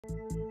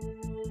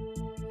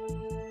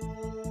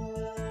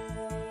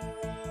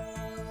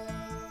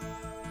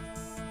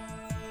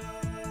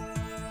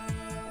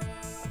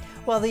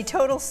Well, the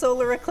total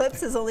solar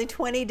eclipse is only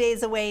 20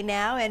 days away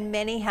now, and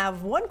many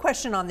have one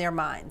question on their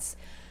minds.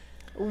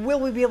 Will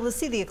we be able to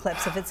see the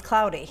eclipse if it's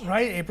cloudy?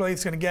 Right, April 8th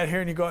is going to get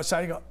here and you go outside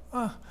and you go,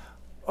 oh,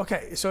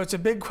 okay, so it's a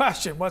big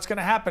question. What's going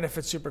to happen if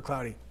it's super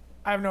cloudy?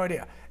 I have no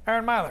idea.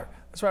 Aaron Myler,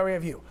 that's why we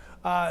have you.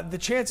 The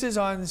chances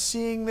on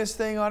seeing this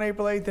thing on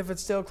April 8th if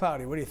it's still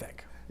cloudy, what do you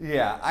think?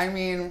 Yeah, I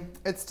mean,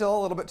 it's still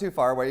a little bit too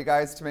far away, you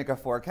guys, to make a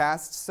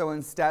forecast. So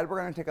instead,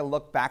 we're going to take a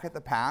look back at the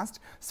past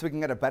so we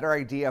can get a better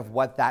idea of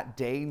what that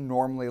day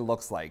normally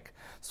looks like.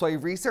 So I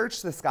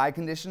researched the sky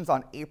conditions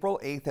on April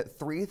 8th at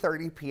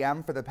 3:30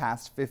 p.m. for the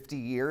past 50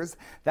 years.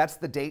 That's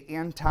the date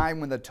and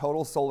time when the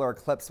total solar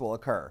eclipse will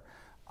occur.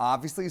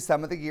 Obviously,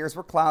 some of the years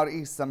were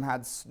cloudy, some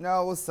had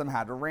snow, some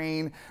had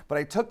rain, but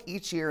I took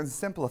each year and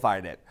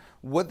simplified it.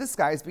 Would the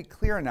skies be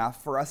clear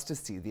enough for us to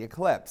see the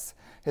eclipse?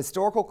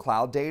 Historical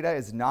cloud data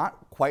is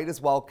not quite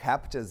as well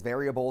kept as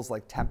variables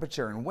like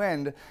temperature and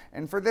wind,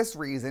 and for this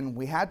reason,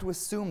 we had to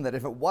assume that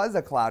if it was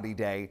a cloudy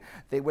day,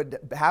 they would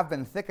have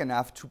been thick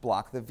enough to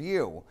block the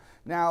view.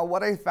 Now,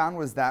 what I found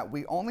was that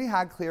we only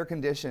had clear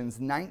conditions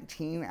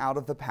 19 out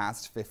of the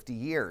past 50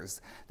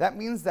 years. That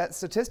means that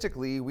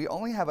statistically, we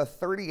only have a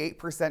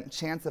 38%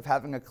 chance of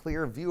having a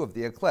clear view of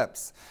the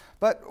eclipse.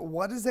 But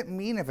what does it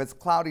mean if it's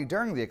cloudy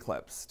during the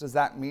eclipse? Does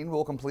that mean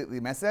we'll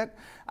completely miss it?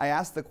 I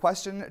asked the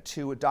question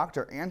to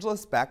Dr. Angela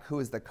Speck,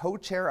 who is the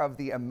co-chair of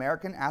the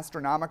American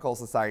Astronomical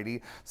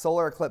Society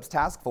Solar Eclipse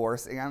Task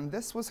Force, and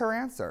this was her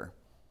answer.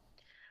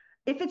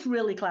 If it's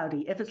really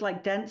cloudy, if it's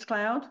like dense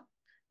cloud,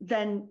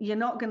 then you're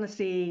not going to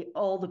see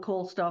all the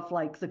cool stuff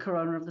like the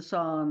corona of the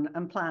sun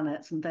and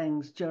planets and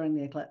things during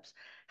the eclipse.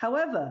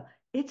 However,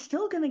 it's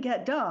still going to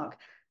get dark.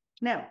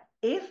 Now,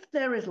 if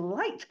there is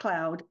light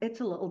cloud, it's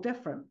a little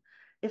different.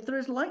 If there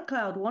is light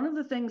cloud, one of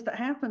the things that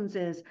happens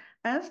is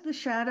as the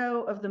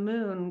shadow of the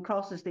moon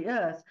crosses the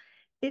earth,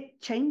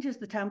 it changes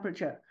the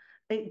temperature.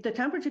 The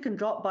temperature can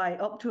drop by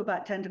up to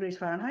about 10 degrees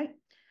Fahrenheit.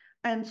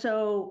 And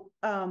so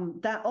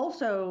that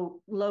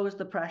also lowers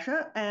the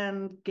pressure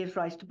and gives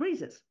rise to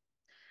breezes.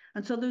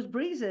 And so those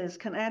breezes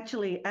can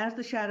actually, as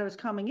the shadow is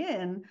coming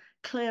in,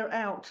 clear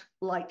out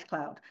light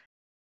cloud.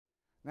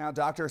 Now,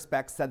 Dr.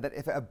 Speck said that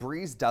if a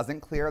breeze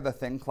doesn't clear the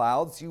thin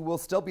clouds, you will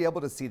still be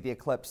able to see the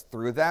eclipse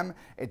through them.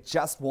 It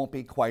just won't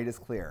be quite as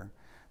clear.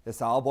 This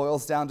all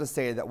boils down to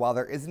say that while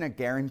there isn't a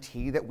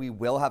guarantee that we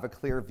will have a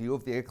clear view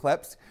of the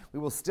eclipse, we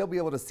will still be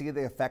able to see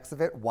the effects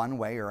of it one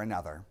way or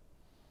another.